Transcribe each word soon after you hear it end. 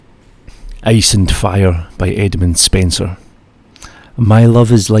Ice and Fire by Edmund Spenser. My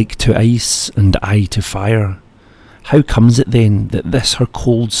love is like to ice, and I to fire. How comes it then that this her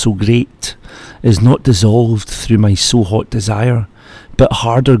cold so great is not dissolved through my so hot desire, but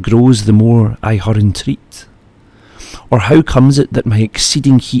harder grows the more I her entreat? Or how comes it that my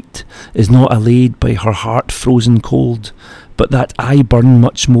exceeding heat is not allayed by her heart frozen cold, but that I burn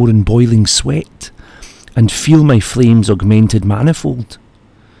much more in boiling sweat, and feel my flames augmented manifold?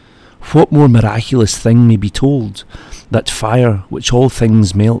 What more miraculous thing may be told, that fire, which all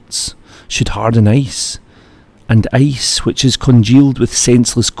things melts, should harden ice, and ice, which is congealed with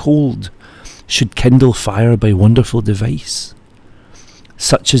senseless cold, should kindle fire by wonderful device?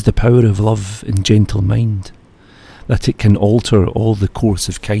 Such is the power of love in gentle mind, that it can alter all the course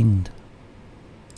of kind.